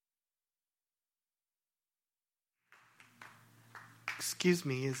Excuse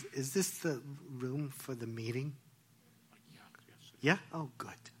me, is this the room for the meeting? Yeah? Oh,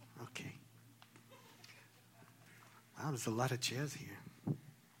 good. Okay. Wow, there's a lot of chairs here.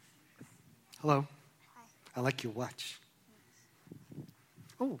 Hello. Hi. I like your watch.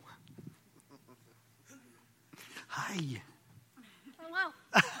 Oh. Hi.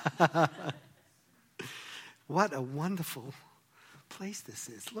 Hello. What a wonderful place this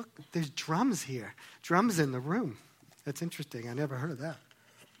is. Look, there's drums here. Drums in the room. That's interesting. I never heard of that.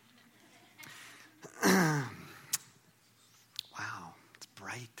 Wow, it's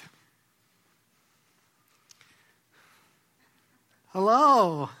bright.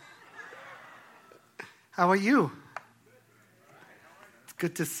 Hello. How are you? It's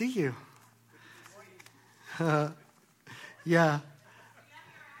good to see you. Yeah.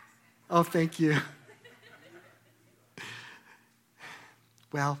 Oh, thank you.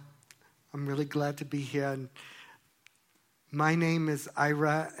 Well, I'm really glad to be here. And my name is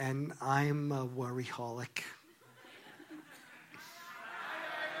Ira, and I'm a worryholic.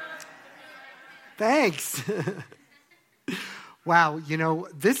 Thanks. Wow,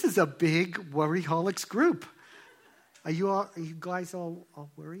 this is a big worryholics group. Are you guys all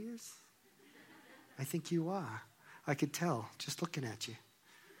worriers? I think you are. I could tell just looking at you.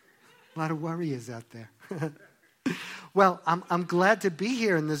 A lot of worriers out there. Well, I'm glad to be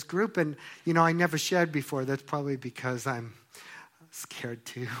here in this group, and I never shared before. That's probably because I'm scared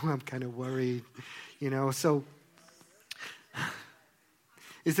too. I'm kind of worried, So,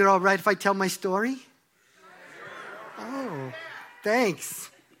 is it all right if I tell my story? Oh, thanks.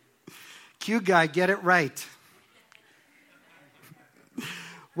 Cue guy, get it right.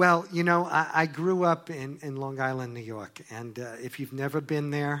 Well, I grew up in Long Island, New York, and if you've never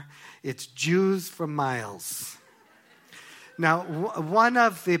been there, it's Jews for miles. Now, one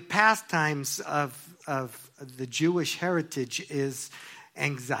of the pastimes of the Jewish heritage is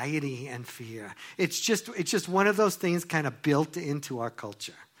anxiety and fear. It's just one of those things kind of built into our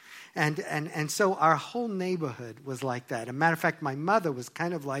culture. And so our whole neighborhood was like that. As a matter of fact, my mother was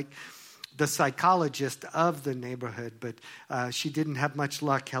kind of like the psychologist of the neighborhood, but she didn't have much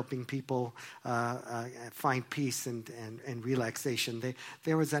luck helping people find peace and relaxation.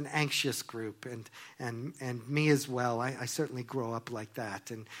 There was an anxious group, and me as well. I certainly grew up like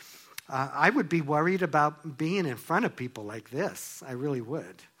that. And I would be worried about being in front of people like this. I really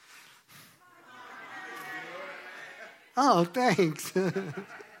would. Oh, thanks.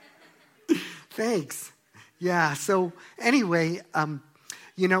 Thanks. Yeah, so anyway,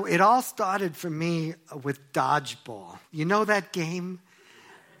 it all started for me with dodgeball. You know that game?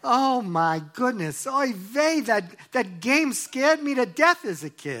 Oh, my goodness. Oy vey, that game scared me to death as a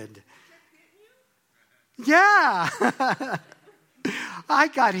kid. Yeah. I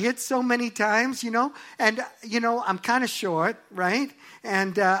got hit so many times, and, I'm kind of short, right?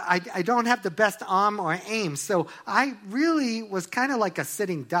 And I don't have the best arm or aim, so I really was kind of like a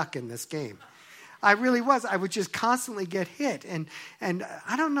sitting duck in this game. I really was. I would just constantly get hit. And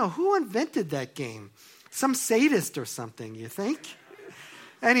I don't know, who invented that game? Some sadist or something, you think?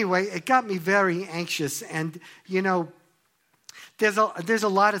 Anyway, it got me very anxious. And, there's a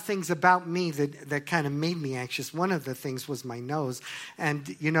lot of things about me that kind of made me anxious. One of the things was my nose.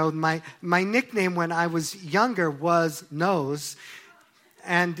 And, my nickname when I was younger was Nose.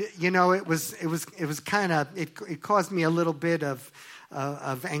 And, it was kind of, it caused me a little bit of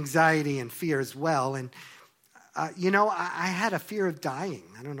anxiety and fear as well. And, I had a fear of dying.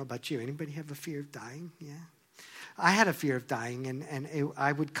 I don't know about you. Anybody have a fear of dying? Yeah. I had a fear of dying, and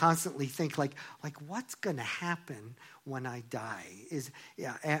I would constantly think, like what's going to happen when I die? Is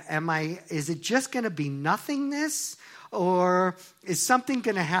it just going to be nothingness, or is something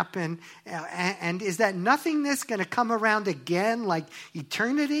going to happen? And is that nothingness going to come around again, like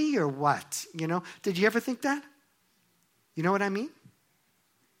eternity, or what? Did you ever think that? You know what I mean?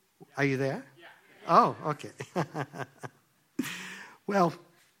 Are you there? Yeah. Oh, okay. Well,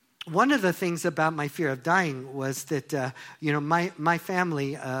 one of the things about my fear of dying was that, my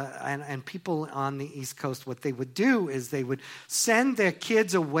family and people on the East Coast, what they would do is they would send their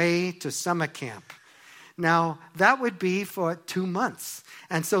kids away to summer camp. Now, that would be for 2 months.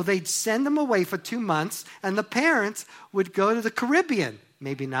 And so they'd send them away for 2 months, and the parents would go to the Caribbean.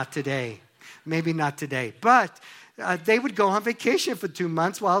 Maybe not today. But they would go on vacation for 2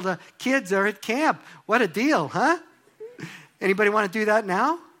 months while the kids are at camp. What a deal, huh? Anybody want to do that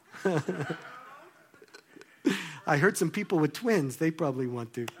now? I heard some people with twins. They probably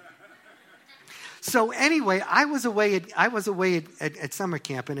want to. So anyway, I was away at summer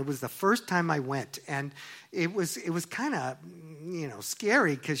camp, and it was the first time I went, and it was kind of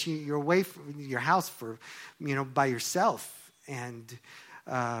scary because you're away from your house for by yourself. And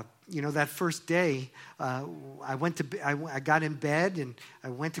that first day, I got in bed and I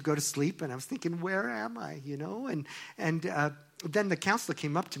went to go to sleep, and I was thinking, where am I? And then the counselor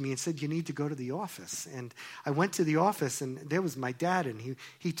came up to me and said, you need to go to the office. And I went to the office, and there was my dad, and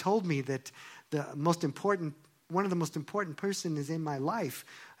he told me that one of the most important persons in my life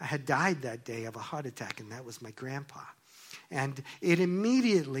had died that day of a heart attack, and that was my grandpa. And it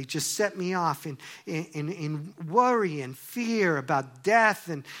immediately just set me off in worry and fear about death.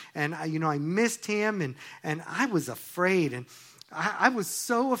 And I missed him, and I was afraid. And I was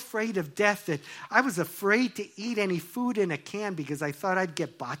so afraid of death that I was afraid to eat any food in a can because I thought I'd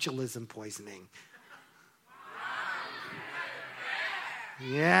get botulism poisoning.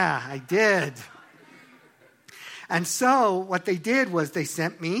 Yeah, I did. And so what they did was they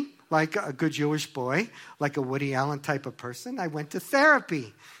sent me, like a good Jewish boy, like a Woody Allen type of person. I went to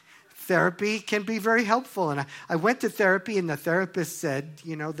therapy. Therapy can be very helpful. And I went to therapy, and the therapist said,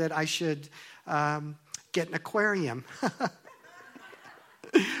 that I should get an aquarium.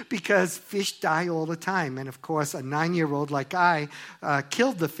 Because fish die all the time. And of course, a 9-year-old like I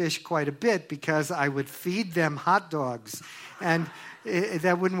killed the fish quite a bit because I would feed them hot dogs. And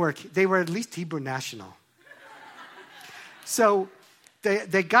that wouldn't work. They were at least Hebrew National. So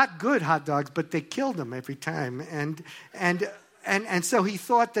they got good hot dogs, but they killed them every time. And so he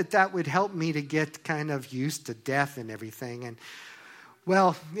thought that would help me to get kind of used to death and everything. And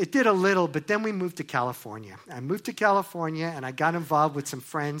well, it did a little, but then we moved to California. I moved to California, and I got involved with some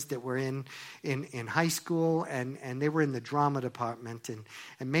friends that were in high school, and they were in the drama department,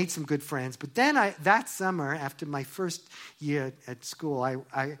 and made some good friends. But then that summer, after my first year at school,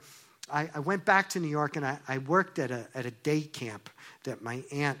 I went back to New York, and I worked at a day camp that my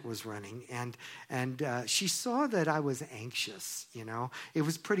aunt was running, and she saw that I was anxious. It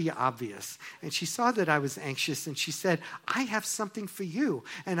was pretty obvious, and she saw that I was anxious, and she said, I have something for you.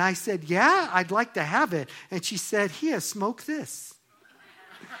 And I said, yeah, I'd like to have it. And she said, here, smoke this.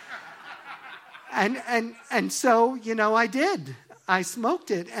 and so I did. I smoked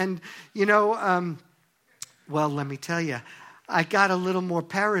it, and well, let me tell you, I got a little more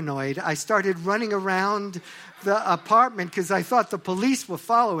paranoid. I started running around the apartment because I thought the police were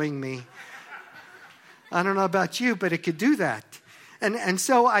following me. I don't know about you, but it could do that. And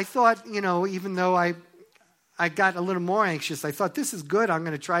so I thought, even though I got a little more anxious, I thought, this is good. I'm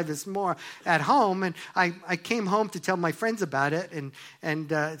going to try this more at home. And I came home to tell my friends about it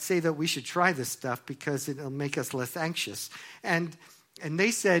and say that we should try this stuff because it'll make us less anxious. And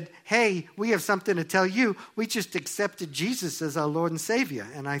they said, hey, we have something to tell you. We just accepted Jesus as our Lord and Savior.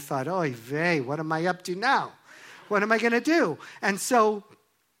 And I thought, oy vey, what am I up to now? What am I going to do? And so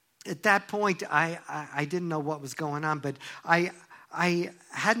at that point, I didn't know what was going on, but I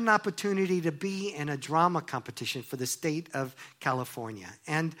had an opportunity to be in a drama competition for the state of California.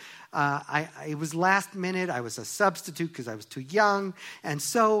 And it was last minute. I was a substitute because I was too young. And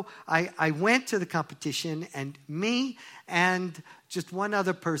so I went to the competition, and me and just one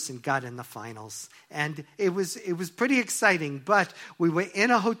other person got in the finals. And it was pretty exciting, but we were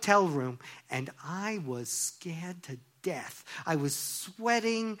in a hotel room, and I was scared to death. I was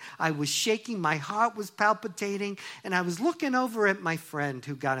sweating. I was shaking. My heart was palpitating. And I was looking over at my friend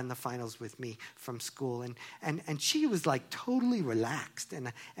who got in the finals with me from school. And she was like totally relaxed.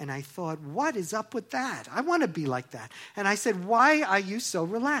 And I thought, what is up with that? I want to be like that. And I said, why are you so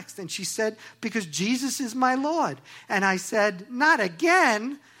relaxed? And she said, because Jesus is my Lord. And I said, not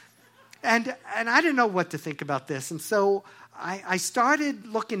again. And I didn't know what to think about this. And so I started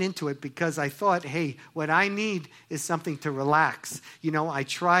looking into it because I thought, hey, what I need is something to relax. I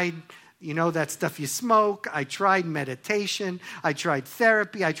tried, that stuff you smoke. I tried meditation. I tried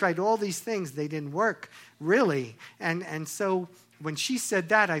therapy. I tried all these things. They didn't work, really. And so when she said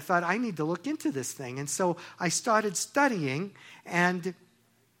that, I thought, I need to look into this thing. And so I started studying and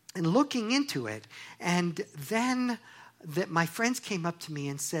looking into it. And then my friends came up to me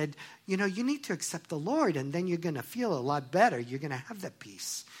and said, you need to accept the Lord, and then you're going to feel a lot better. You're going to have that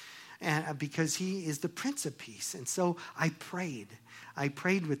peace, and because He is the Prince of Peace. And so I prayed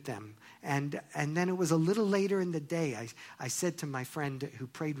with them. And then it was a little later in the day, I said to my friend who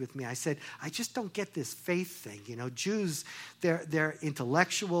prayed with me, I said, I just don't get this faith thing. Jews, they're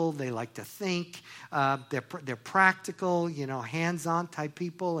intellectual. They like to think. They're practical, hands-on type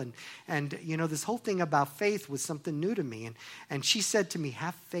people. And this whole thing about faith was something new to me. And she said to me,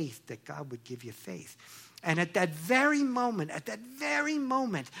 have faith that God would give you faith. And at that very moment,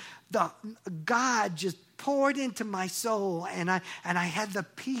 God just poured into my soul, and I had the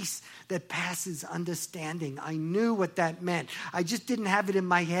peace that passes understanding. I knew what that meant. I just didn't have it in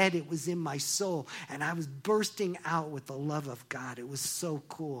my head. It was in my soul, and I was bursting out with the love of God. It was so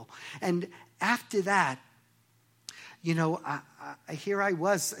cool. And after that, here I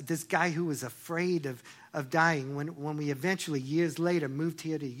was, this guy who was afraid of dying. When we eventually, years later, moved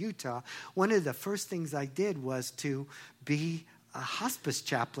here to Utah, one of the first things I did was to be a hospice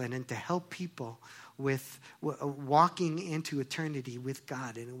chaplain and to help people with walking into eternity with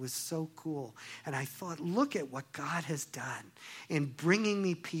God. And it was so cool. And I thought, look at what God has done in bringing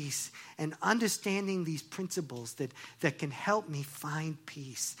me peace and understanding these principles that can help me find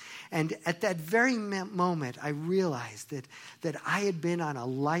peace. And at that very moment, I realized that I had been on a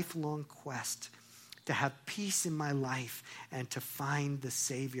lifelong quest to have peace in my life and to find the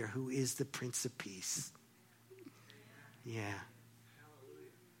Savior who is the Prince of Peace. Yeah.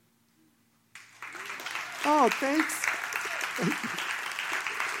 Oh, thanks.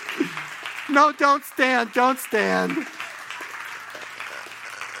 No, don't stand. Don't stand.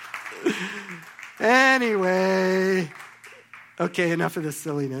 Anyway. Okay, enough of this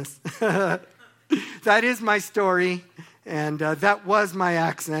silliness. That is my story, and that was my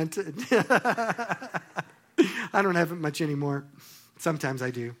accent. I don't have it much anymore. Sometimes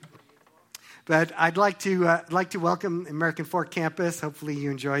I do. But I'd like to welcome American Fork Campus. Hopefully you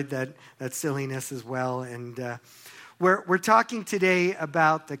enjoyed that silliness as well. And we're talking today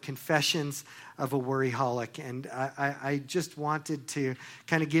about the confessions of a worryholic. And I just wanted to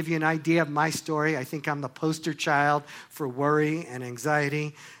kind of give you an idea of my story. I think I'm the poster child for worry and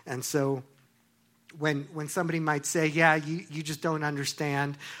anxiety. And so when somebody might say, yeah, you just don't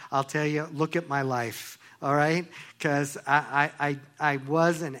understand, I'll tell you, look at my life. All right? Because I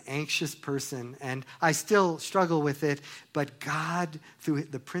was an anxious person, and I still struggle with it, but God, through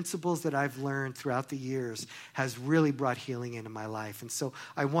the principles that I've learned throughout the years, has really brought healing into my life. And so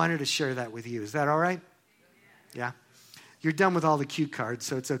I wanted to share that with you. Is that all right? Yeah? You're done with all the cue cards,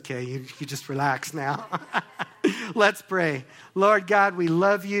 so it's okay. You just relax now. Let's pray. Lord God, we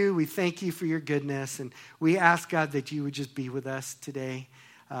love you. We thank you for your goodness, and we ask, God, that you would just be with us today.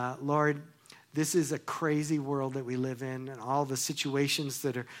 Lord, this is a crazy world that we live in, and all the situations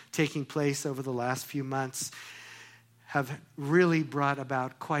that are taking place over the last few months have really brought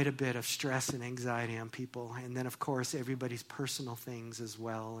about quite a bit of stress and anxiety on people. And then, of course, everybody's personal things as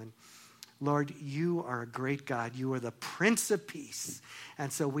well. And Lord, you are a great God. You are the Prince of Peace.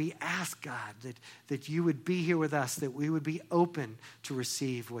 And so we ask, God, that you would be here with us, that we would be open to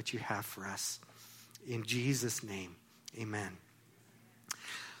receive what you have for us. In Jesus' name, amen.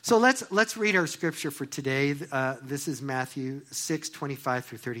 So let's read our scripture for today. This is Matthew 6:25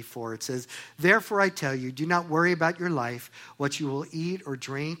 through 34. It says, "Therefore I tell you, do not worry about your life, what you will eat or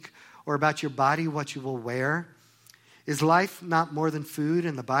drink, or about your body, what you will wear. Is life not more than food,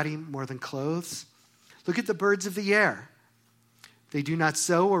 and the body more than clothes? Look at the birds of the air. They do not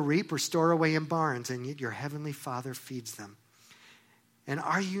sow or reap or store away in barns, and yet your heavenly Father feeds them. And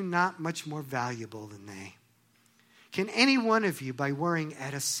are you not much more valuable than they? Can any one of you, by worrying,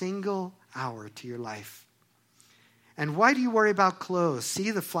 add a single hour to your life? And why do you worry about clothes?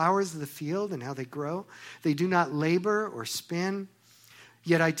 See the flowers of the field and how they grow? They do not labor or spin.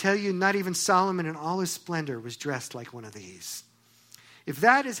 Yet I tell you, not even Solomon in all his splendor was dressed like one of these. If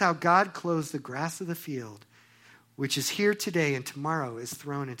that is how God clothes the grass of the field, which is here today and tomorrow is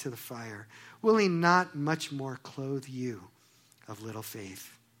thrown into the fire, will he not much more clothe you of little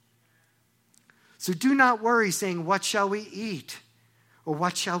faith? So do not worry, saying, what shall we eat? Or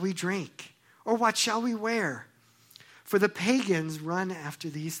what shall we drink? Or what shall we wear? For the pagans run after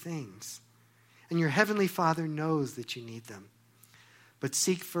these things, and your heavenly Father knows that you need them. But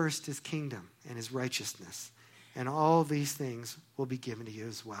seek first his kingdom and his righteousness, and all these things will be given to you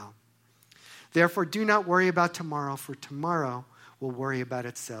as well. Therefore, do not worry about tomorrow, for tomorrow will worry about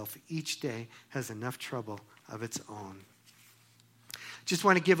itself. Each day has enough trouble of its own." Just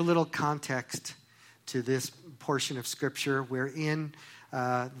want to give a little context to this portion of Scripture. We're in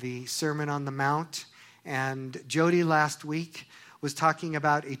the Sermon on the Mount, and Jody last week was talking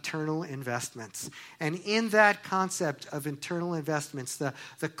about eternal investments. And in that concept of eternal investments,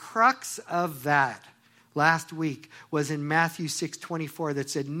 the crux of that last week was in Matthew 6:24 that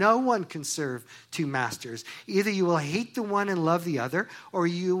said, no one can serve two masters. Either you will hate the one and love the other, or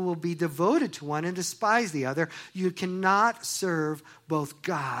you will be devoted to one and despise the other. You cannot serve both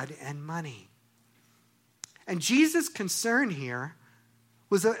God and money. And Jesus' concern here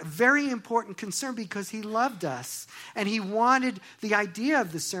was a very important concern because he loved us. And he wanted, the idea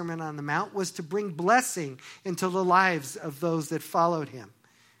of the Sermon on the Mount was to bring blessing into the lives of those that followed him.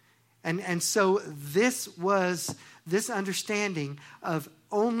 And so this was this understanding of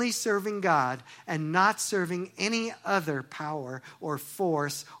only serving God and not serving any other power or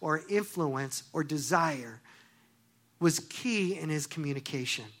force or influence or desire was key in his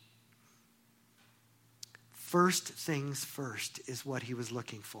communication. First things first is what he was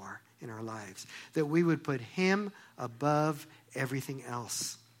looking for in our lives, that we would put him above everything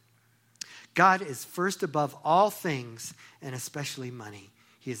else. God is first above all things, and especially money.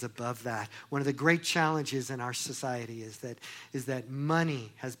 He is above that. One of the great challenges in our society is that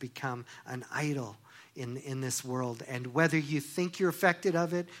money has become an idol in this world. And whether you think you're affected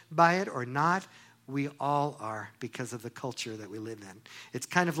by it or not, we all are, because of the culture that we live in. It's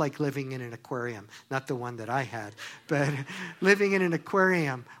kind of like living in an aquarium, not the one that I had, but living in an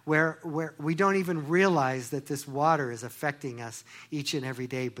aquarium where we don't even realize that this water is affecting us each and every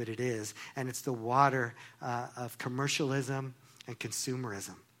day, but it is. And it's the water of commercialism and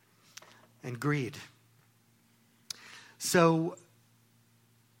consumerism and greed. So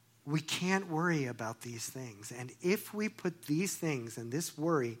we can't worry about these things. And if we put these things and this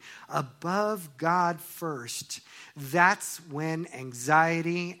worry above God first, that's when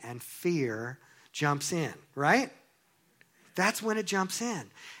anxiety and fear jumps in, right? That's when it jumps in.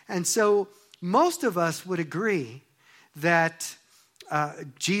 And so most of us would agree that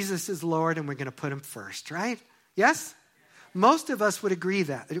Jesus is Lord and we're going to put him first, right? Yes? Most of us would agree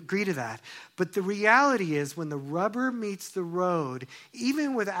to that. But the reality is, when the rubber meets the road,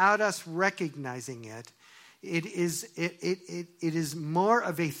 even without us recognizing it, it is more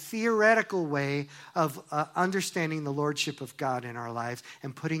of a theoretical way of understanding the lordship of God in our lives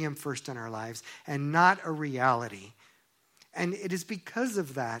and putting him first in our lives, and not a reality. And it is because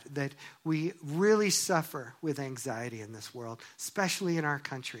of that we really suffer with anxiety in this world, especially in our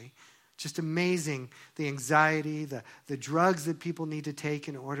country. Just amazing, the anxiety, the drugs that people need to take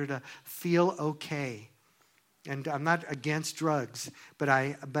in order to feel okay. And I'm not against drugs, but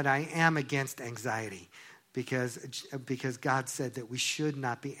I am against anxiety because God said that we should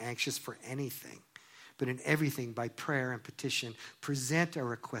not be anxious for anything, but in everything by prayer and petition, present our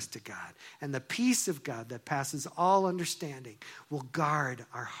request to God. And the peace of God that passes all understanding will guard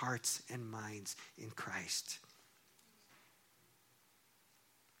our hearts and minds in Christ.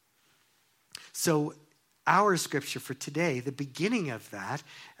 So our scripture for today, the beginning of that,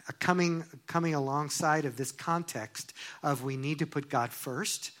 coming alongside of this context of we need to put God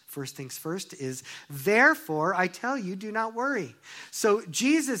first things first, is, therefore, I tell you, do not worry. So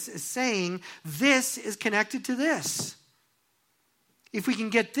Jesus is saying this is connected to this. If we can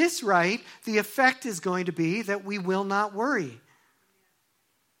get this right, the effect is going to be that we will not worry.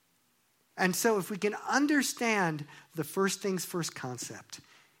 And so if we can understand the first things first concept,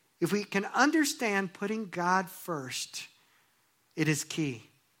 if we can understand putting God first, it is key.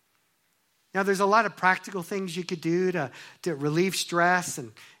 Now, there's a lot of practical things you could do to relieve stress.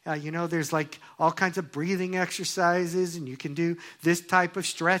 And, there's like all kinds of breathing exercises. And you can do this type of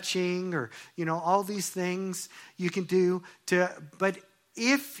stretching or, all these things you can do. But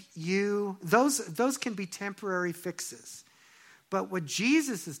if those can be temporary fixes. But what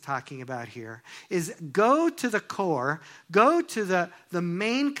Jesus is talking about here is go to the core, go to the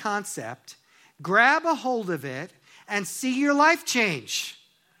main concept, grab a hold of it, and see your life change.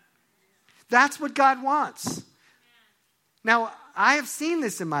 That's what God wants. Now, I have seen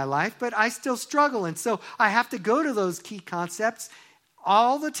this in my life, but I still struggle. And so I have to go to those key concepts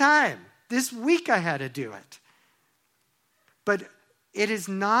all the time. This week I had to do it. But it is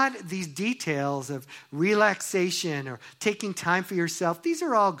not these details of relaxation or taking time for yourself. These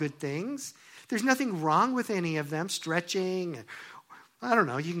are all good things. There's nothing wrong with any of them. Stretching, I don't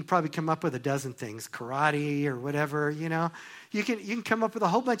know, you can probably come up with a dozen things. Karate or whatever, You can come up with a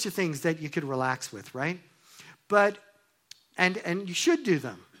whole bunch of things that you could relax with, right? But, and you should do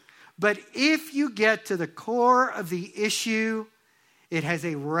them. But if you get to the core of the issue, it has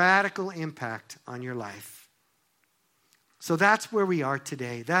a radical impact on your life. So that's where we are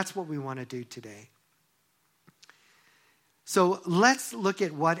today. That's what we want to do today. So let's look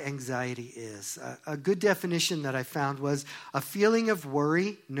at what anxiety is. A good definition that I found was a feeling of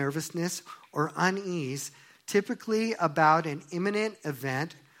worry, nervousness, or unease, typically about an imminent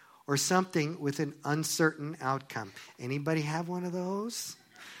event or something with an uncertain outcome. Anybody have one of those?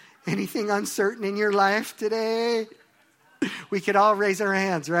 Anything uncertain in your life today? We could all raise our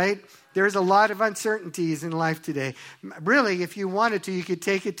hands, right? There's a lot of uncertainties in life today. Really, if you wanted to, you could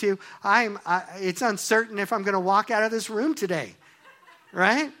take it to, it's uncertain if I'm going to walk out of this room today,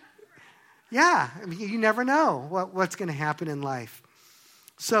 right? Yeah, you never know what's going to happen in life.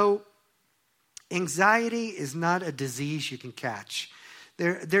 So anxiety is not a disease you can catch.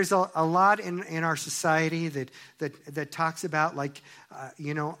 There's a lot in our society that talks about like,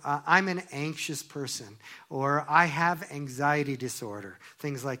 I'm an anxious person, or I have anxiety disorder,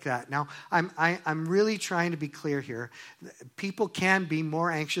 things like that. Now, I'm really trying to be clear here. People can be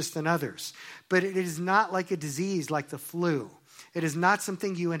more anxious than others, but it is not like a disease like the flu. It is not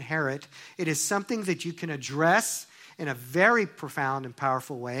something you inherit. It is something that you can address in a very profound and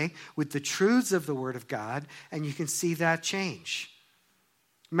powerful way with the truths of the Word of God, and you can see that change.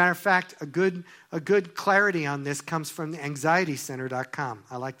 Matter of fact, a good clarity on this comes from the anxietycenter.com.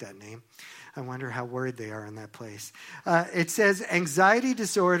 I like that name. I wonder how worried they are in that place. It says, anxiety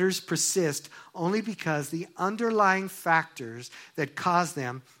disorders persist only because the underlying factors that cause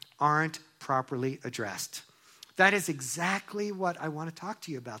them aren't properly addressed. That is exactly what I want to talk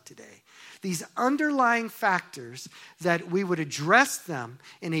to you about today. These underlying factors, that we would address them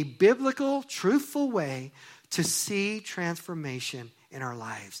in a biblical, truthful way to see transformation in our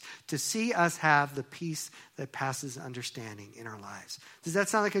lives, to see us have the peace that passes understanding in our lives. Does that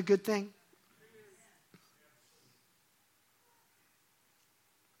sound like a good thing?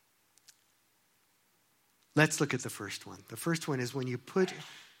 Let's look at the first one. The first one is when you put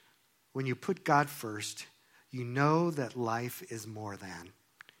God first, you know that life is more than.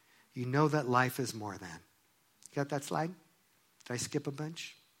 You know that life is more than. Got that slide? Did I skip a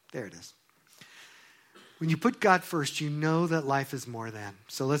bunch? There it is. When you put God first, you know that life is more than.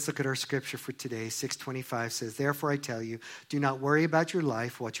 So let's look at our scripture for today. 6:25 says, therefore I tell you, do not worry about your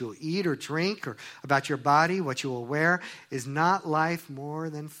life, what you will eat or drink, or about your body, what you will wear. Is not life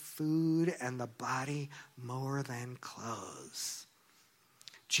more than food, and the body more than clothes?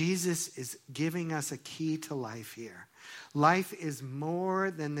 Jesus is giving us a key to life here. Life is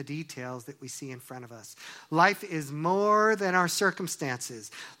more than the details that we see in front of us. Life is more than our circumstances.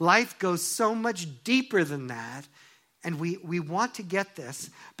 Life goes so much deeper than that. And we want to get this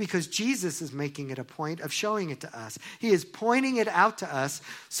because Jesus is making it a point of showing it to us. He is pointing it out to us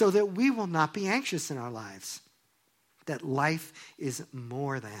so that we will not be anxious in our lives. That life is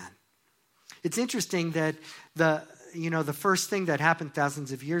more than. It's interesting that the first thing that happened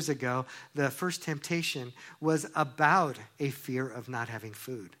thousands of years ago, the first temptation was about a fear of not having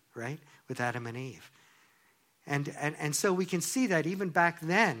food, right? With Adam and Eve. And so we can see that even back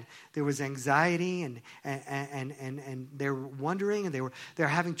then there was anxiety and they were wondering, and they're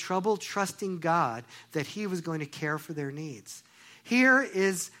having trouble trusting God that He was going to care for their needs. Here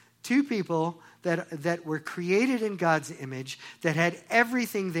is two people that were created in God's image, that had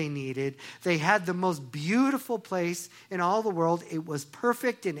everything they needed. They had the most beautiful place in all the world. It was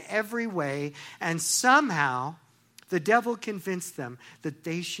perfect in every way. And somehow the devil convinced them that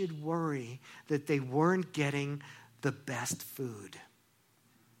they should worry that they weren't getting the best food.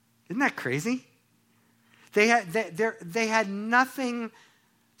 Isn't that crazy? They had nothing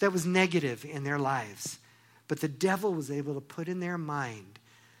that was negative in their lives. But the devil was able to put in their mind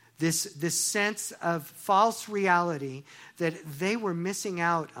this sense of false reality that they were missing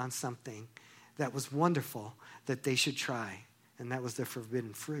out on something that was wonderful that they should try. And that was the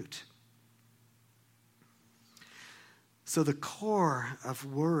forbidden fruit. So the core of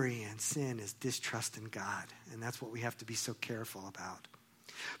worry and sin is distrust in God. And that's what we have to be so careful about.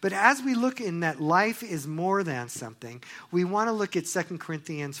 But as we look in that life is more than something, we want to look at 2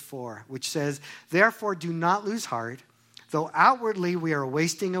 Corinthians 4, which says, therefore do not lose heart. Though outwardly we are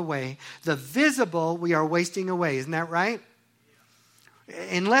wasting away, the visible we are wasting away. Isn't that right?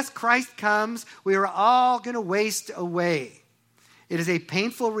 Unless Christ comes, we are all going to waste away. It is a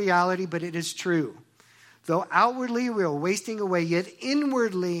painful reality, but it is true. Though outwardly we are wasting away, yet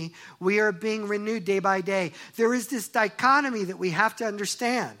inwardly we are being renewed day by day. There is this dichotomy that we have to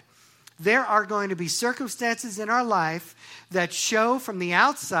understand. There are going to be circumstances in our life that show from the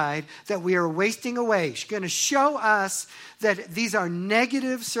outside that we are wasting away. It's going to show us that these are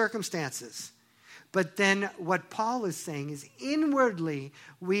negative circumstances. But then what Paul is saying is inwardly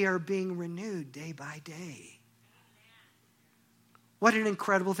we are being renewed day by day. What an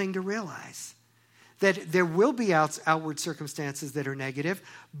incredible thing to realize. That there will be outward circumstances that are negative,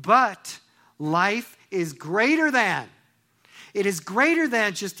 but life is greater than. It is greater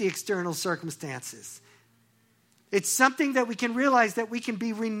than just the external circumstances. It's something that we can realize that we can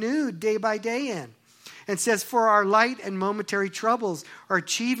be renewed day by day in. And says, for our light and momentary troubles are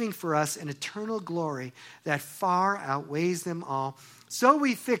achieving for us an eternal glory that far outweighs them all. So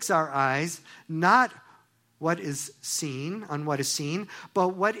we fix our eyes, not on what is seen,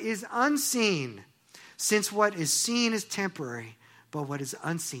 but what is unseen. Since what is seen is temporary, but what is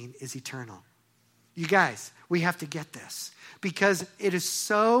unseen is eternal. You guys, we have to get this. Because it is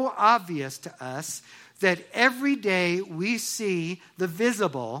so obvious to us that every day we see the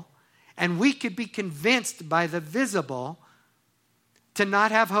visible, and we could be convinced by the visible to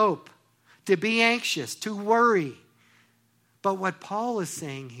not have hope, to be anxious, to worry. But what Paul is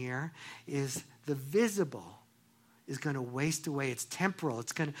saying here is the visible is going to waste away. It's temporal.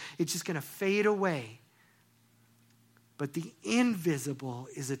 It's just going to fade away. But the invisible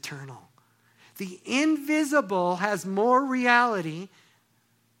is eternal. The invisible has more reality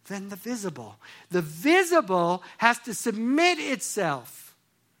than the visible. The visible has to submit itself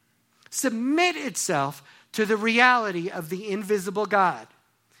to the reality of the invisible God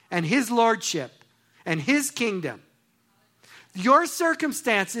and his lordship and his kingdom. Your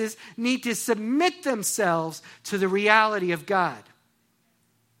circumstances need to submit themselves to the reality of God.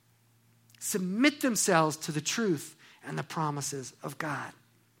 Submit themselves to the truth and the promises of God.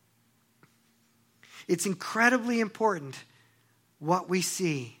 It's incredibly important what we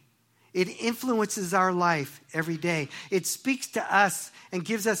see. It influences our life every day. It speaks to us and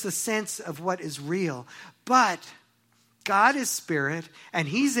gives us a sense of what is real. But God is spirit, and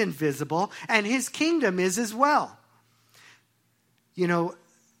he's invisible, and his kingdom is as well. You know,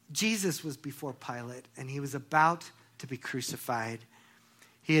 Jesus was before Pilate, and he was about to be crucified.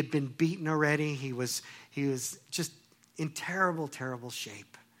 He had been beaten already. He was just in terrible, terrible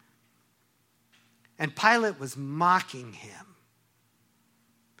shape. And Pilate was mocking him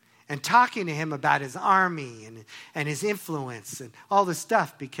and talking to him about his army and his influence and all this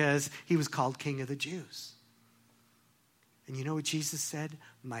stuff because he was called King of the Jews. And you know what Jesus said?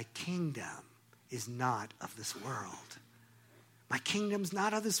 My kingdom is not of this world. My kingdom's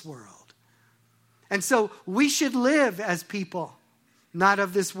not of this world. And so we should live as people not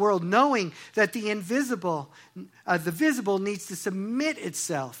of this world, knowing that the visible needs to submit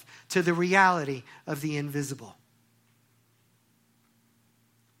itself to the reality of the invisible.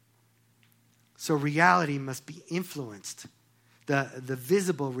 So reality must be influenced. The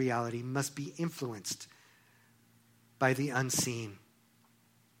visible reality must be influenced by the unseen.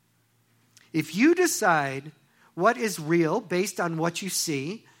 If you decide what is real based on what you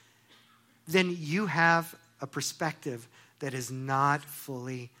see, then you have a perspective that is not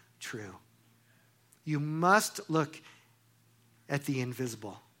fully true. You must look at the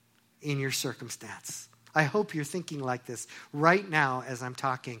invisible in your circumstance. I hope you're thinking like this right now as I'm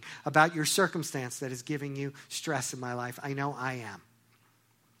talking about your circumstance that is giving you stress in my life. I know I am.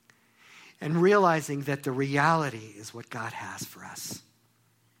 And realizing that the reality is what God has for us.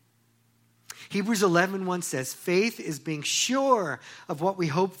 Hebrews 11:1 says, faith is being sure of what we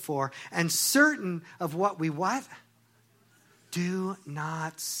hope for and certain of what we what? Do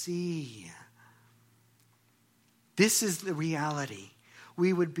not see. This is the reality.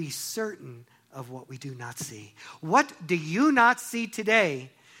 We would be certain of what we do not see. What do you not see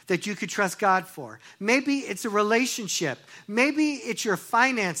today that you could trust God for? Maybe it's a relationship. Maybe it's your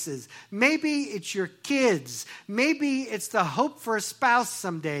finances. Maybe it's your kids. Maybe it's the hope for a spouse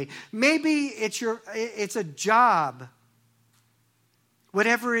someday. Maybe it's a job.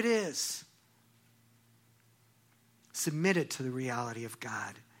 Whatever it is, submit it to the reality of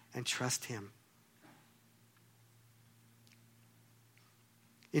God and trust him.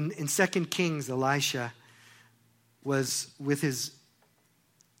 In 2 Kings, Elisha was with his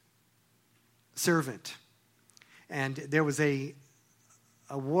servant. And there was a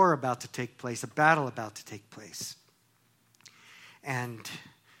war about to take place, a battle about to take place. And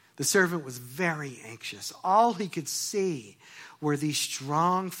the servant was very anxious. All he could see were these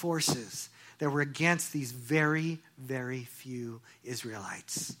strong forces that were against these very, very few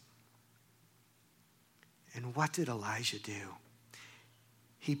Israelites. And what did Elijah do?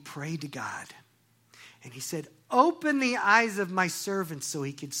 He prayed to God. And he said, open the eyes of my servant so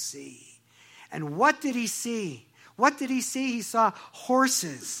he could see. And what did he see? What did he see? He saw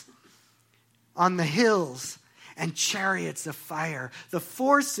horses on the hills and chariots of fire. The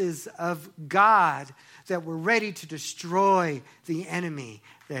forces of God that were ready to destroy the enemy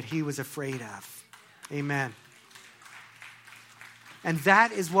that he was afraid of. Amen. And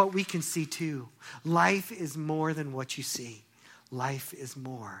that is what we can see too. Life is more than what you see. Life is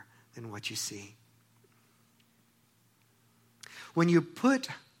more than what you see. When you put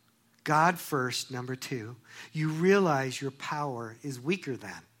God first, number 2, you realize your power is weaker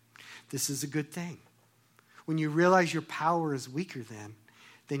than. This is a good thing. When you realize your power is weaker than,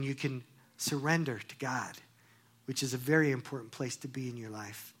 then you can surrender to God, which is a very important place to be in your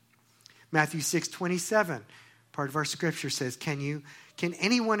life. Matthew 6:27, part of our scripture says, Can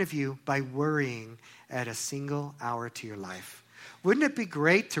any one of you, by worrying, add a single hour to your life? Wouldn't it be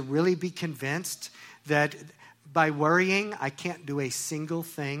great to really be convinced that by worrying, I can't do a single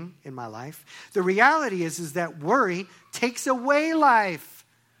thing in my life. The reality is that worry takes away life,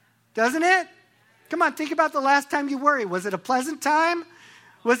 doesn't it? Come on, think about the last time you worried. Was it a pleasant time?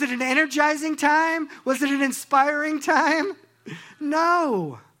 Was it an energizing time? Was it an inspiring time?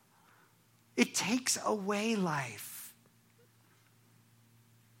 No. It takes away life.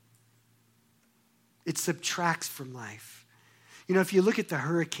 It subtracts from life. You know, if you look at the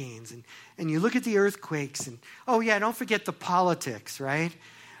hurricanes and you look at the earthquakes and, don't forget the politics, right?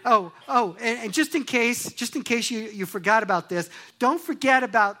 And just in case you forgot about this, don't forget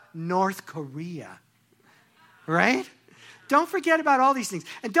about North Korea, right? Don't forget about all these things.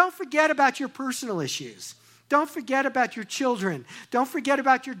 And don't forget about your personal issues. Don't forget about your children. Don't forget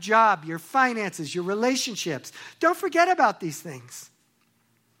about your job, your finances, your relationships. Don't forget about these things.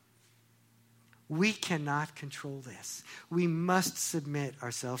 We cannot control this. We must submit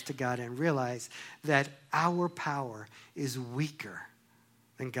ourselves to God and realize that our power is weaker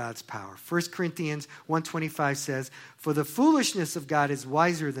than God's power. 1 Corinthians 1:25 says, "For the foolishness of God is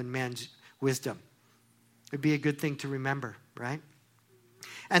wiser than man's wisdom." It'd be a good thing to remember, right?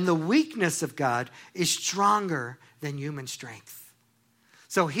 And the weakness of God is stronger than human strength.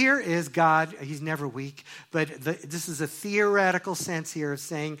 So here is God. He's never weak, but this is a theoretical sense here of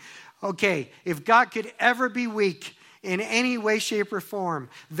saying, okay, if God could ever be weak in any way, shape, or form,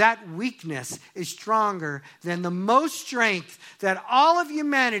 that weakness is stronger than the most strength that all of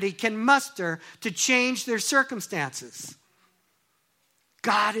humanity can muster to change their circumstances.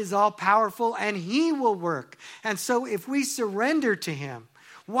 God is all powerful and he will work. And so if we surrender to him,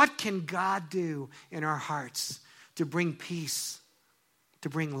 what can God do in our hearts to bring peace, to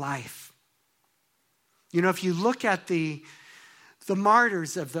bring life? You know, if you look at the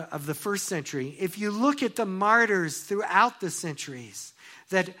martyrs of the first century, if you look at the martyrs throughout the centuries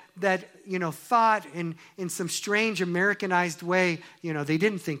that thought in some strange Americanized way, they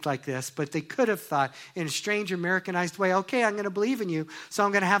didn't think like this, but they could have thought in a strange Americanized way, okay, I'm going to believe in you, so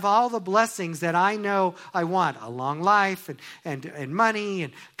I'm going to have all the blessings that I know I want, a long life and money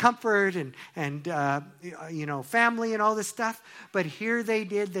and comfort and family and all this stuff. But here they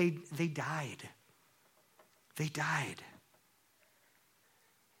died. They died.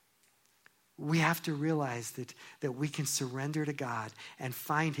 We have to realize that we can surrender to God and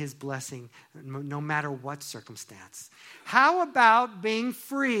find his blessing no matter what circumstance. How about being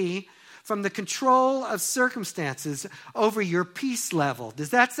free from the control of circumstances over your peace level? Does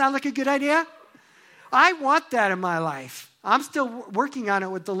that sound like a good idea? I want that in my life. I'm still working on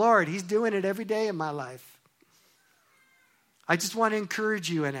it with the Lord. He's doing it every day in my life. I just want to encourage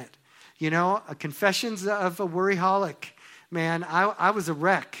you in it. A Confessions of a Worryholic. Man, I was a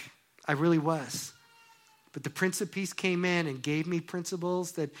wreck. I really was. But the Prince of Peace came in and gave me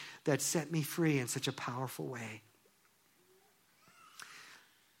principles that set me free in such a powerful way.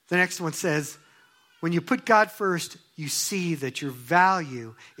 The next one says, when you put God first, you see that your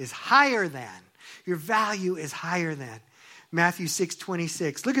value is higher than. Your value is higher than. Matthew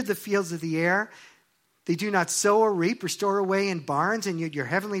 6:26. Look at the fields of the air. They do not sow or reap or store away in barns, and yet your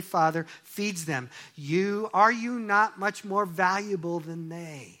heavenly Father feeds them. Are you not much more valuable than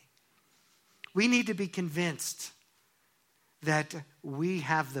they? We need to be convinced that we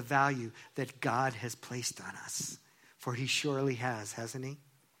have the value that God has placed on us. For he surely has, hasn't he?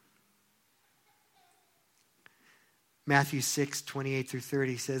 Matthew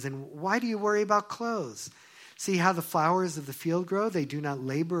 6:28-30 says, "And why do you worry about clothes? See how the flowers of the field grow? They do not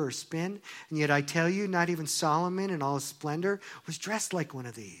labor or spin. And yet I tell you, not even Solomon in all his splendor was dressed like one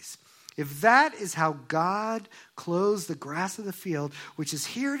of these. If that is how God clothes the grass of the field, which is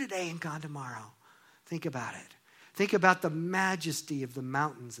here today and gone tomorrow," think about it. Think about the majesty of the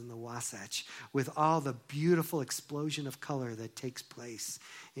mountains in the Wasatch with all the beautiful explosion of color that takes place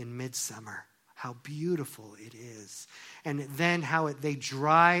in midsummer. How beautiful it is. And then how they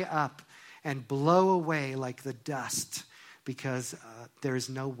dry up and blow away like the dust because there is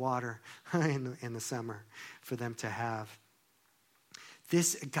no water in the summer for them to have.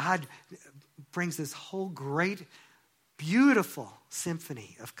 God brings this whole great, beautiful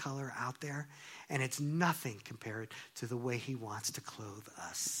symphony of color out there, and it's nothing compared to the way he wants to clothe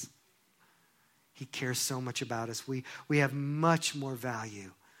us. He cares so much about us. We have much more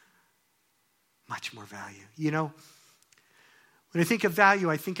value. Much more value. When I think of value,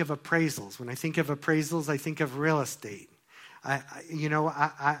 I think of appraisals. When I think of appraisals, I think of real estate. I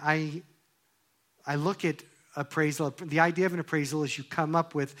look at appraisal. The idea of an appraisal is you come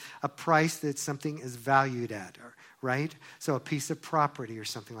up with a price that something is valued at, right? So a piece of property or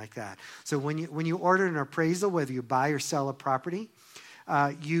something like that. So when you order an appraisal, whether you buy or sell a property,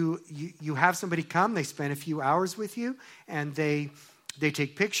 you have somebody come, they spend a few hours with you, and they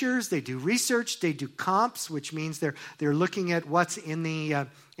take pictures, they do research, they do comps, which means they're looking at what's in the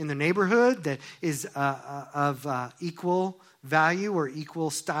neighborhood that is of equal value or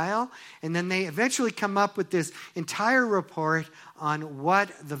equal style. And then they eventually come up with this entire report on what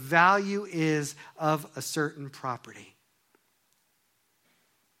the value is of a certain property.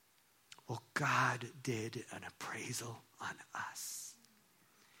 Well, God did an appraisal on us.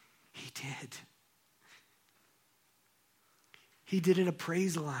 He did. He did an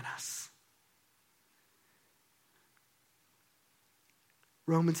appraisal on us.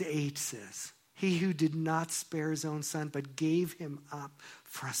 Romans 8 says, he who did not spare his own son, but gave him up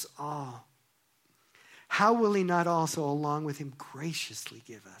for us all, how will he not also, along with him, graciously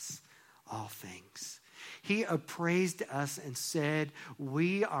give us all things? He appraised us and said,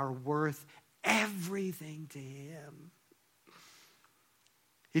 we are worth everything to him.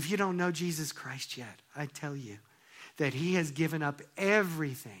 If you don't know Jesus Christ yet, I tell you that he has given up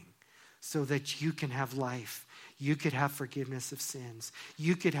everything so that you can have life. You could have forgiveness of sins.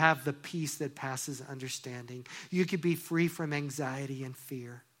 You could have the peace that passes understanding. You could be free from anxiety and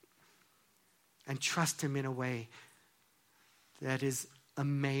fear. And trust him in a way that is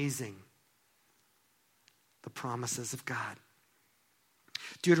amazing. The promises of God.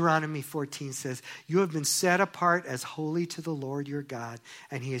 Deuteronomy 14 says, you have been set apart as holy to the Lord your God,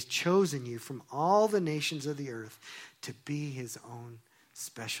 and he has chosen you from all the nations of the earth to be his own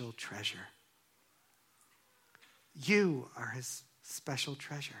special treasure. You are his special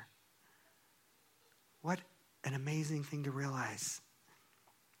treasure. What an amazing thing to realize.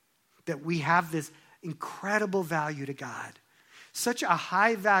 That we have this incredible value to God. Such a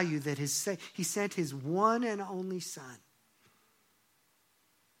high value that he sent his one and only son.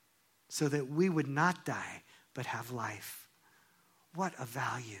 So that we would not die, but have life. What a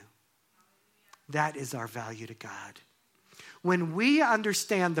value. That is our value to God. When we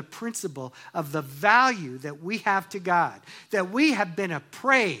understand the principle of the value that we have to God, that we have been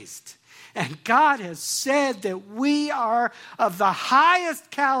appraised, and God has said that we are of the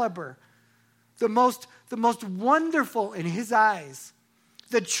highest caliber, the most wonderful in his eyes,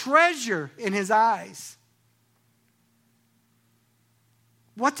 the treasure in his eyes.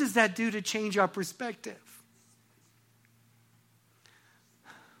 What does that do to change our perspective?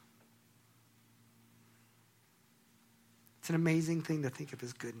 It's an amazing thing to think of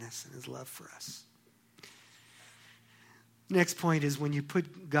his goodness and his love for us. Next point is when you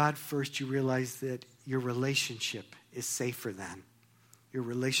put God first, you realize that your relationship is safer then. Your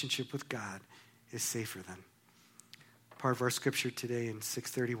relationship with God is safer then. Part of our scripture today in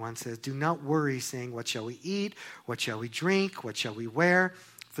 6:31 says, do not worry, saying, what shall we eat? What shall we drink? What shall we wear?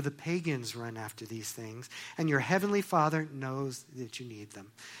 For the pagans run after these things, and your heavenly Father knows that you need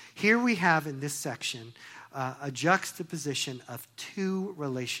them. Here we have in this section a juxtaposition of two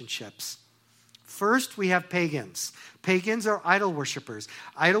relationships. First, we have pagans. Pagans are idol worshipers.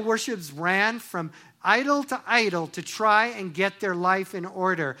 Idol worshippers ran from idol to idol to try and get their life in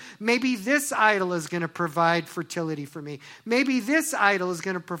order. Maybe this idol is going to provide fertility for me. Maybe this idol is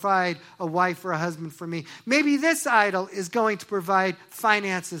going to provide a wife or a husband for me. Maybe this idol is going to provide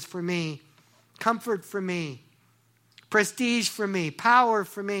finances for me, comfort for me, prestige for me, power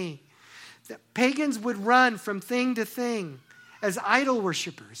for me. The pagans would run from thing to thing as idol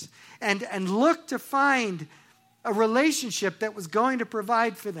worshipers and look to find a relationship that was going to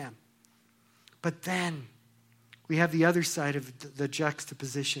provide for them. But then we have the other side of the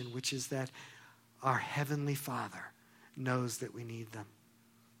juxtaposition, which is that our Heavenly Father knows that we need them.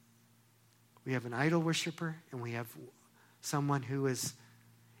 We have an idol worshiper, and we have someone who is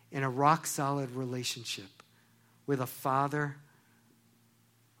in a rock-solid relationship with a Father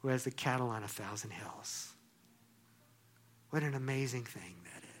who has the cattle on 1,000 hills. What an amazing thing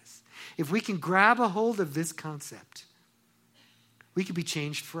that is. If we can grab a hold of this concept, we could be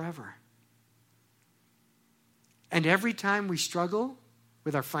changed forever. And every time we struggle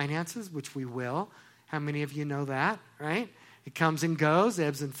with our finances, which we will, how many of you know that, right? It comes and goes,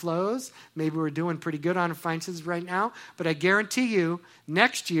 ebbs and flows. Maybe we're doing pretty good on our finances right now, but I guarantee you,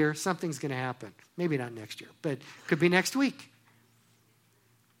 next year, something's going to happen. Maybe not next year, but it could be next week.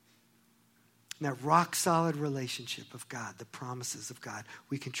 And that rock-solid relationship of God, the promises of God,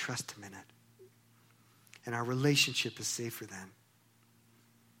 we can trust him in it. And our relationship is safer then.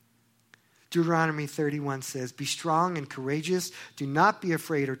 Deuteronomy 31 says, be strong and courageous. Do not be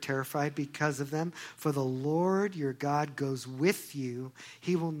afraid or terrified because of them. For the Lord your God goes with you.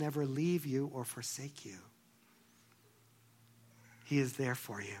 He will never leave you or forsake you. He is there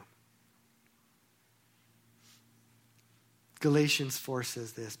for you. Galatians 4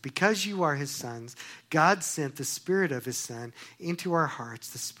 says this, because you are his sons, God sent the Spirit of his Son into our hearts,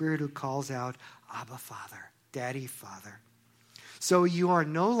 the Spirit who calls out, Abba, Father, Daddy, Father. So you are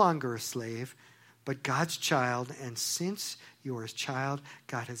no longer a slave, but God's child, and since you are his child,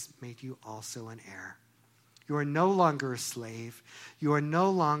 God has made you also an heir. You are no longer a slave. You are no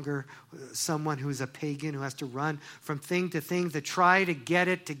longer someone who is a pagan who has to run from thing to thing to try to get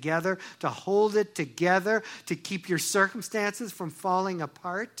it together, to hold it together, to keep your circumstances from falling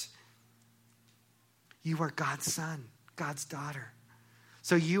apart. You are God's son, God's daughter.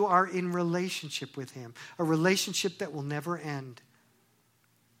 So you are in relationship with him, a relationship that will never end.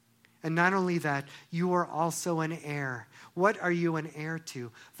 And not only that, you are also an heir. What are you an heir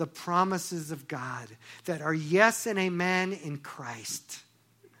to? The promises of God that are yes and amen in Christ.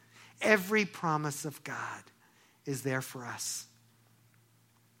 Every promise of God is there for us.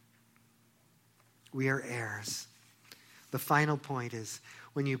 We are heirs. The final point is,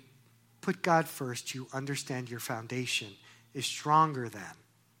 when you put God first, you understand your foundation is stronger than.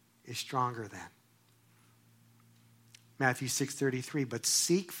 Matthew 6:33, but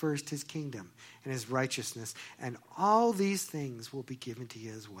seek first his kingdom and his righteousness, and all these things will be given to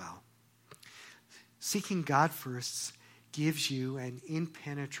you as well. Seeking God first gives you an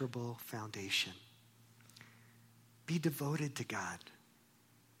impenetrable foundation. Be devoted to God.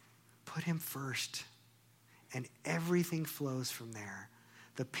 Put him first, and everything flows from there.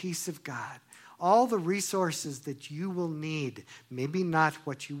 The peace of God, all the resources that you will need, maybe not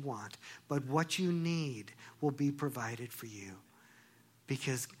what you want, but what you need will be provided for you.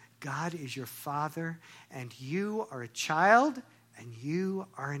 Because God is your Father, and you are a child, and you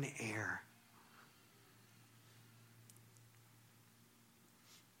are an heir.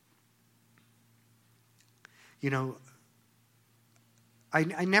 You know,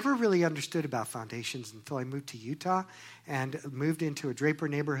 I never really understood about foundations until I moved to Utah and moved into a Draper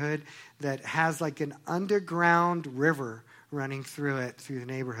neighborhood that has like an underground river running through the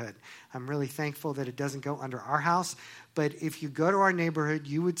neighborhood. I'm really thankful that it doesn't go under our house. But if you go to our neighborhood,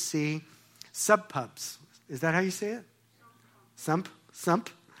 you would see sub pubs. Is that how you say it? Sump?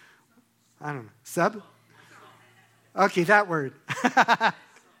 I don't know. Sub? Okay, that word.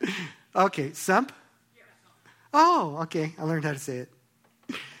 Okay, sump? Oh, okay. I learned how to say it.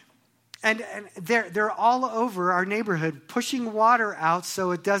 And they're all over our neighborhood pushing water out so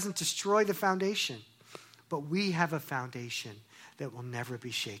it doesn't destroy the foundation. But we have a foundation that will never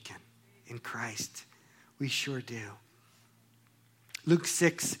be shaken in Christ. We sure do. Luke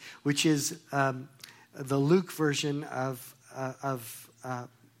 6, which is the Luke version of the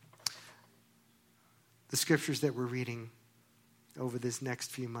scriptures that we're reading over this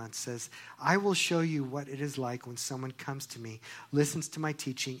next few months, says, I will show you what it is like when someone comes to me, listens to my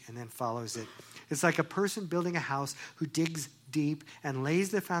teaching, and then follows it. It's like a person building a house who digs deep and lays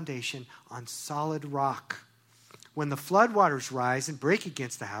the foundation on solid rock. When the floodwaters rise and break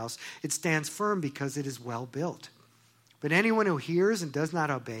against the house, it stands firm because it is well built. But anyone who hears and does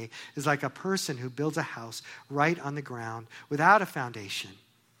not obey is like a person who builds a house right on the ground without a foundation.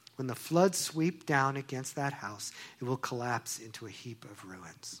 When the floods sweep down against that house, it will collapse into a heap of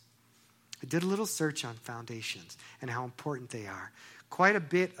ruins. I did a little search on foundations and how important they are. Quite a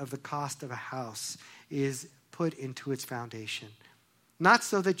bit of the cost of a house is put into its foundation. Not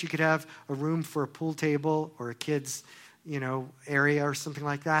so that you could have a room for a pool table or a kid's, area or something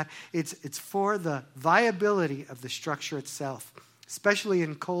like that. It's for the viability of the structure itself, especially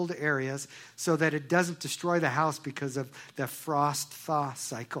in cold areas, so that it doesn't destroy the house because of the frost-thaw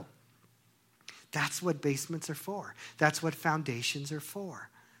cycle. That's what basements are for. That's what foundations are for.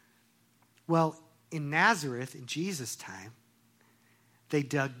 Well, in Nazareth, in Jesus' time, they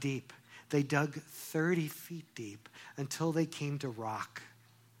dug deep. They dug 30 feet deep until they came to rock.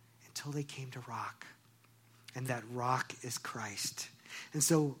 And that rock is Christ. And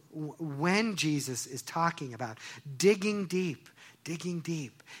so when Jesus is talking about digging deep,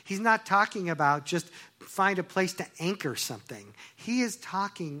 he's not talking about just find a place to anchor something. He is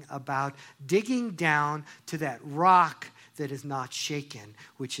talking about digging down to that rock that is not shaken,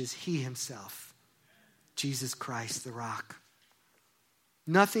 which is he himself, Jesus Christ, the rock.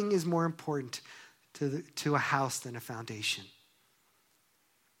 Nothing is more important to a house than a foundation.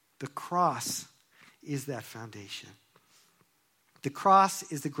 The cross is that foundation. The cross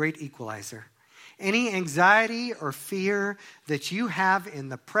is the great equalizer. Any anxiety or fear that you have in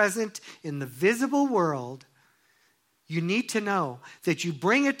the present, in the visible world, you need to know that you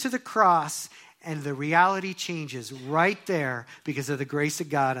bring it to the cross and the reality changes right there because of the grace of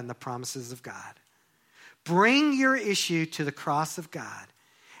God and the promises of God. Bring your issue to the cross of God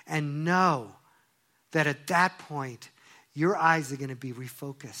and know that at that point, your eyes are going to be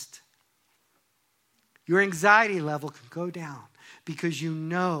refocused. Your anxiety level can go down because you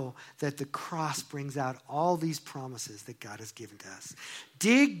know that the cross brings out all these promises that God has given to us.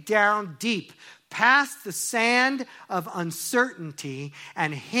 Dig down deep, past the sand of uncertainty,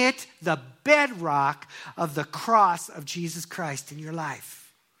 and hit the bedrock of the cross of Jesus Christ in your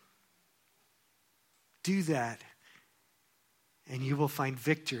life. Do that, and you will find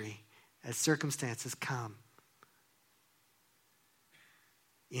victory as circumstances come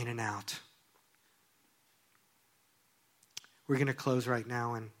in and out. We're going to close right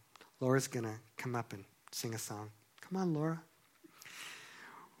now, and Laura's going to come up and sing a song. Come on, Laura.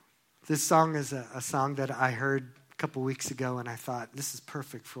 This song is a song that I heard a couple weeks ago, and I thought, this is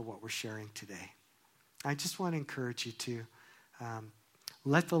perfect for what we're sharing today. I just want to encourage you to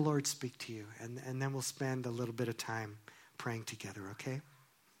let the Lord speak to you, and then we'll spend a little bit of time praying together, okay?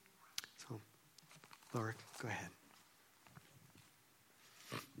 So, Laura, go ahead.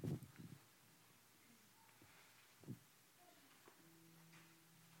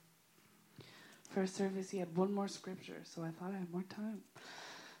 First service, he had one more scripture, so I thought I had more time.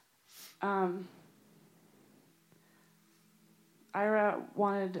 Ira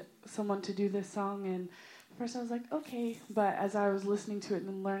wanted someone to do this song, and first I was like, okay. But as I was listening to it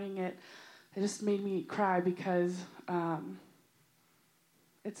and learning it, it just made me cry because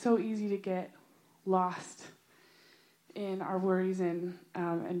it's so easy to get lost in our worries and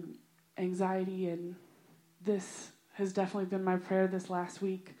anxiety, and this has definitely been my prayer this last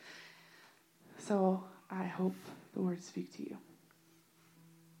week. So I hope the words speak to you.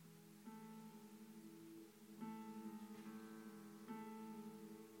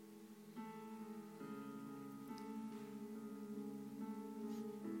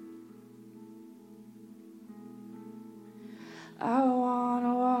 I want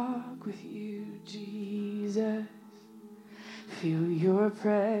to walk with you, Jesus. Feel your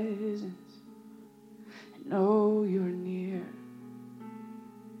presence and know you're near.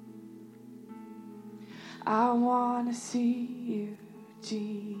 I want to see you,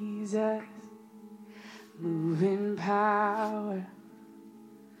 Jesus, move in power,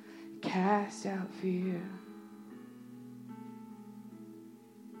 cast out fear.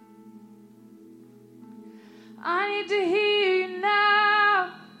 I need to hear you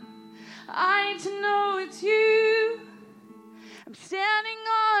now. I need to know it's you. I'm standing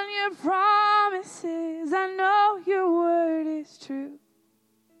on your promises. I know your word is true.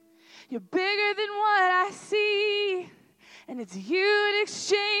 You're bigger than what I see, and it's you in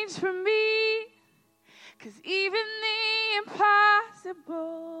exchange for me. 'Cause even the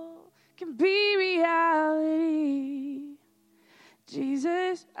impossible can be reality.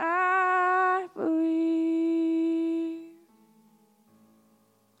 Jesus, I believe.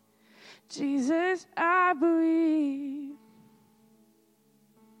 Jesus, I believe.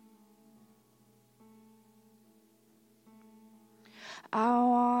 I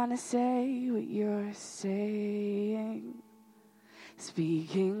want to say what you're saying,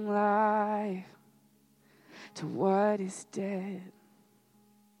 speaking life to what is dead.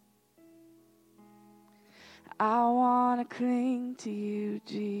 I want to cling to you,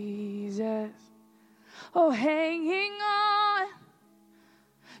 Jesus. Oh, hanging on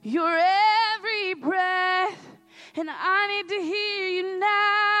your every breath. And I need to hear you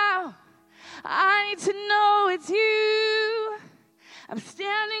now. I need to know it's you. I'm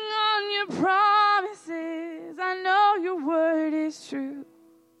standing on your promises. I know your word is true.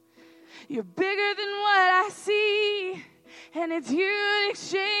 You're bigger than what I see, and it's you in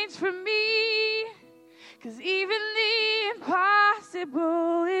exchange for me. 'Cause even the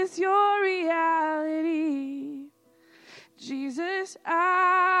impossible is your reality. Jesus,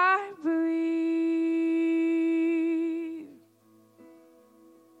 I believe.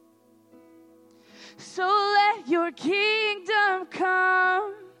 So let your kingdom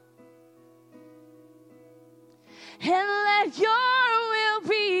come, and let your will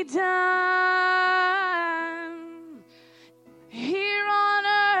be done here on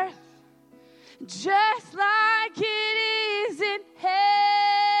earth, just like it is in heaven.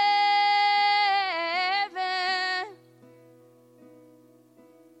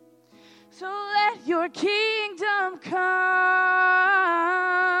 So let your kingdom come,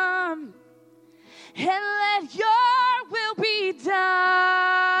 and let your will be done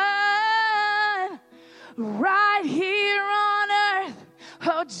right here on earth,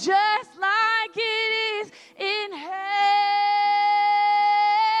 oh, just like it is in heaven.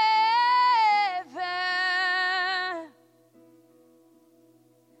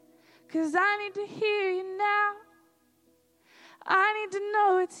 'Cause I need to hear you now. I need to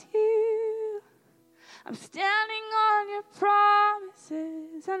know it's you. I'm standing on your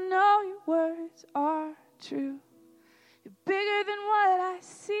promises. I know your words are true. You're bigger than what I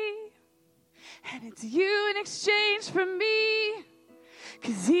see, and it's you in exchange for me.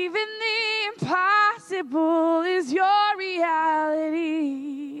 'Cause even the impossible is your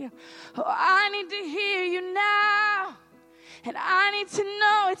reality. Oh, I need to hear you now, and I need to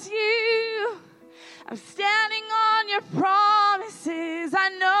know it's you. I'm standing on your promises. I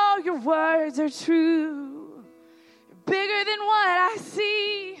know your words are true. You're bigger than what I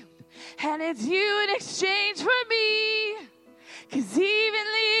see, and it's you in exchange for me. 'Cause even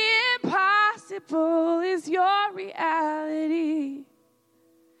the impossible is your reality.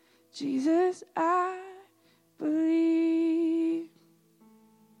 Jesus, I believe.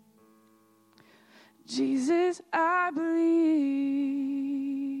 Jesus, I believe.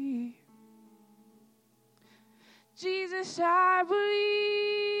 Jesus, I believe.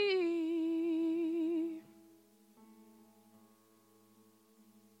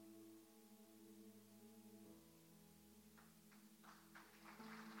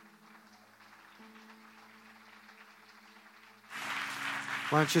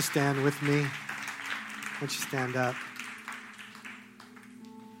 Why don't you stand with me? Why don't you stand up?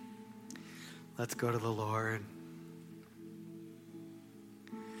 Let's go to the Lord.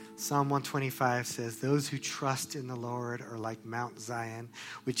 Psalm 125 says, those who trust in the Lord are like Mount Zion,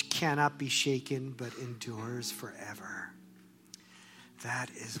 which cannot be shaken but endures forever.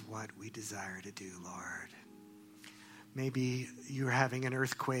 That is what we desire to do, Lord. Maybe you're having an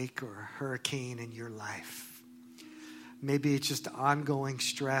earthquake or a hurricane in your life. Maybe it's just ongoing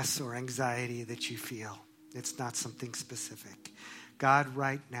stress or anxiety that you feel. It's not something specific. God,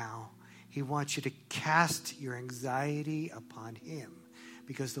 right now, He wants you to cast your anxiety upon Him,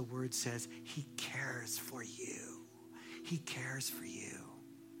 because the Word says He cares for you. He cares for you.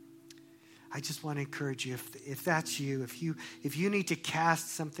 I just want to encourage you, if that's you, if you need to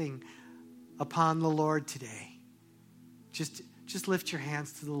cast something upon the Lord today, just lift your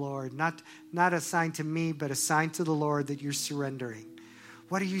hands to the Lord. Not a sign to me, but a sign to the Lord that you're surrendering.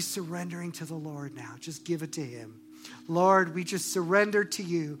 What are you surrendering to the Lord now? Just give it to Him. Lord, we just surrender to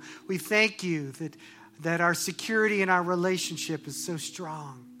you. We thank you that our security in our relationship is so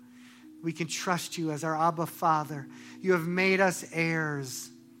strong. We can trust you as our Abba Father. You have made us heirs.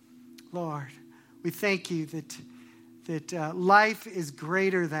 Lord, we thank you that life is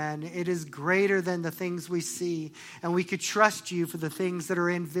greater than the things we see. And we could trust you for the things that are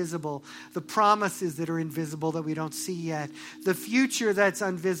invisible, the promises that are invisible that we don't see yet, the future that's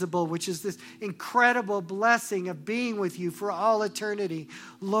invisible, which is this incredible blessing of being with you for all eternity.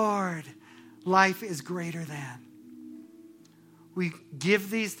 Lord, life is greater than. We give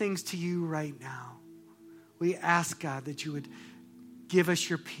these things to you right now. We ask, God, that you would give us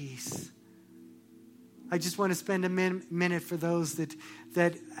your peace. I just want to spend a minute for those that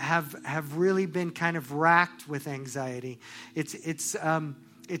have really been kind of racked with anxiety. It's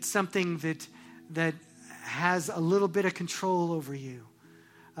something that has a little bit of control over you,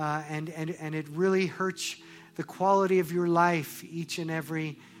 and it really hurts the quality of your life each and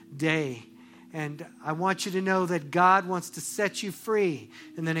every day. And I want you to know that God wants to set you free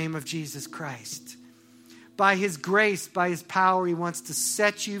in the name of Jesus Christ. By His grace, by His power, He wants to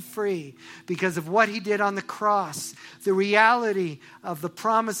set you free because of what He did on the cross. The reality of the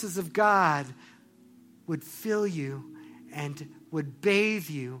promises of God would fill you and would bathe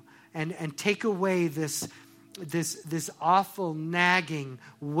you and take away this awful nagging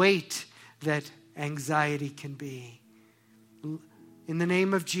weight that anxiety can be. In the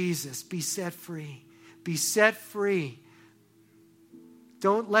name of Jesus, be set free. Be set free.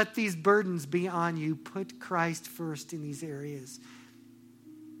 Don't let these burdens be on you. Put Christ first in these areas.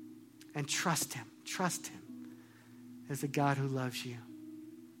 And trust Him. Trust Him as a God who loves you.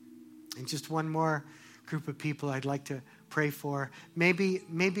 And just one more group of people I'd like to pray for. Maybe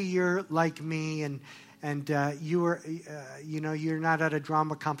you're like me and you were, you're not at a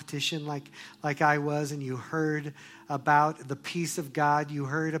drama competition like I was, and you heard about the peace of God. You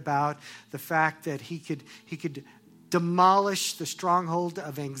heard about the fact that He could demolish the stronghold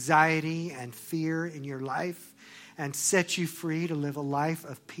of anxiety and fear in your life and set you free to live a life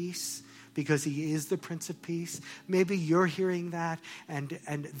of peace because He is the Prince of Peace. Maybe you're hearing that and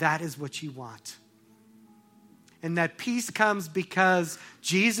that is what you want. And that peace comes because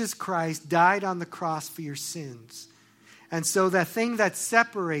Jesus Christ died on the cross for your sins. And so that thing that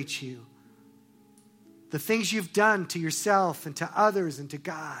separates you, the things you've done to yourself and to others and to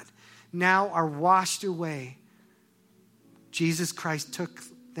God, now are washed away. Jesus Christ took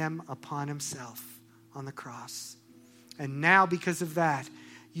them upon Himself on the cross. And now because of that,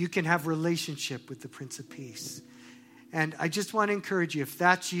 you can have relationship with the Prince of Peace. And I just want to encourage you, if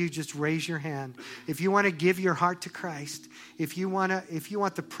that's you, just raise your hand. If you want to give your heart to Christ, if you want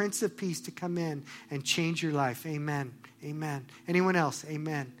the Prince of Peace to come in and change your life, amen, amen. Anyone else?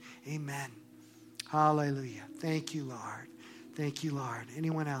 Amen, amen. Hallelujah. Thank you, Lord. Thank you, Lord.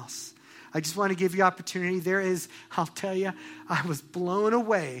 Anyone else? I just want to give you opportunity. I'll tell you, I was blown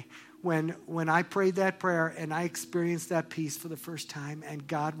away when I prayed that prayer and I experienced that peace for the first time, and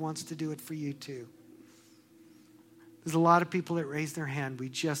God wants to do it for you too. There's a lot of people that raise their hand. We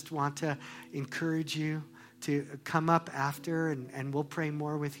just want to encourage you to come up after, and we'll pray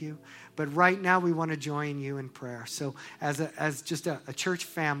more with you. But right now, we want to join you in prayer. So as just a church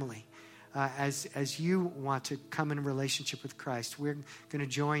family, as you want to come in a relationship with Christ, we're going to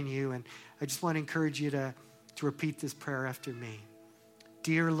join you. And I just want to encourage you to repeat this prayer after me.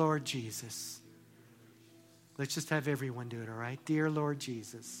 Dear Lord Jesus. Let's just have everyone do it, all right? Dear Lord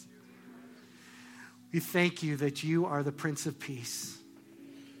Jesus. We thank you that you are the Prince of Peace.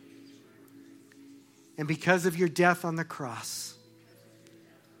 And because of your death on the cross,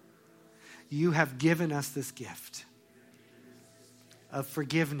 you have given us this gift of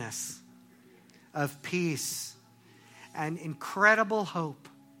forgiveness, of peace, and incredible hope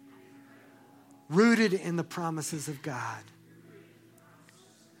rooted in the promises of God.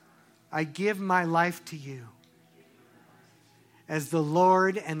 I give my life to you as the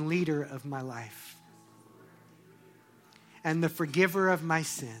Lord and leader of my life, and the forgiver of my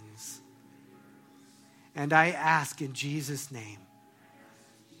sins. And I ask in Jesus' name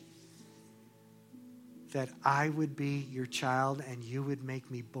that I would be your child and you would make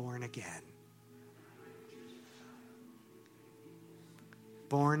me born again.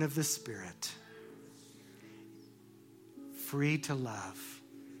 Born of the Spirit. Free to love.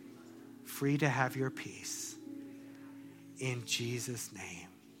 Free to have your peace. In Jesus' name.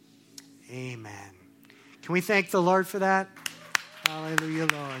 Amen. Can we thank the Lord for that? Hallelujah,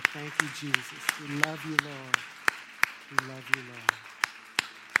 Lord. Thank you, Jesus. We love you, Lord. We love you, Lord.